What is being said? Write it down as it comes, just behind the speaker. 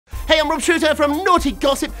Hey, I'm Rob Shooter from Naughty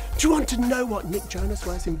Gossip. Do you want to know what Nick Jonas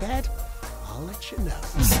wears in bed? I'll let you know.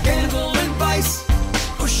 Scandal and vice,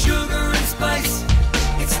 or sugar and spice.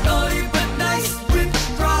 It's naughty but nice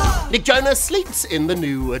with Rob. Nick Jonas sleeps in the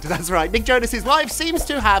nude. That's right. Nick Jonas' wife seems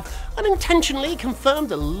to have unintentionally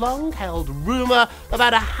confirmed a long-held rumour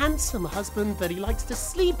about a handsome husband that he likes to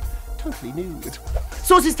sleep totally nude.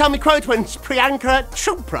 Sources tell me, quote, when Priyanka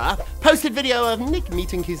Chopra posted video of Nick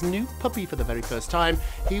meeting his new puppy for the very first time,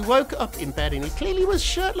 he woke up in bed and he clearly was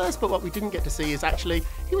shirtless, but what we didn't get to see is actually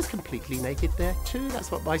he was completely naked there too. That's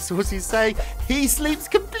what my sources say. He sleeps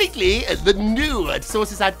completely in the nude.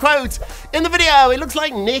 Sources had, quote, in the video, it looks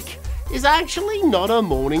like Nick is actually not a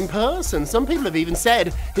morning person. Some people have even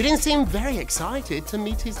said he didn't seem very excited to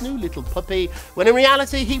meet his new little puppy, when in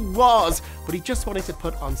reality he was, but he just wanted to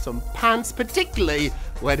put on some pants, particularly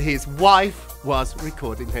when his wife was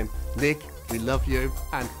recording him. Nick, we love you,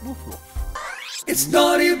 and woof woof. It's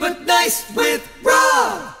naughty but nice with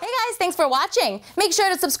Rob. Hey guys, thanks for watching. Make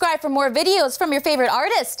sure to subscribe for more videos from your favorite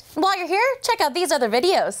artist. And while you're here, check out these other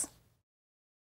videos.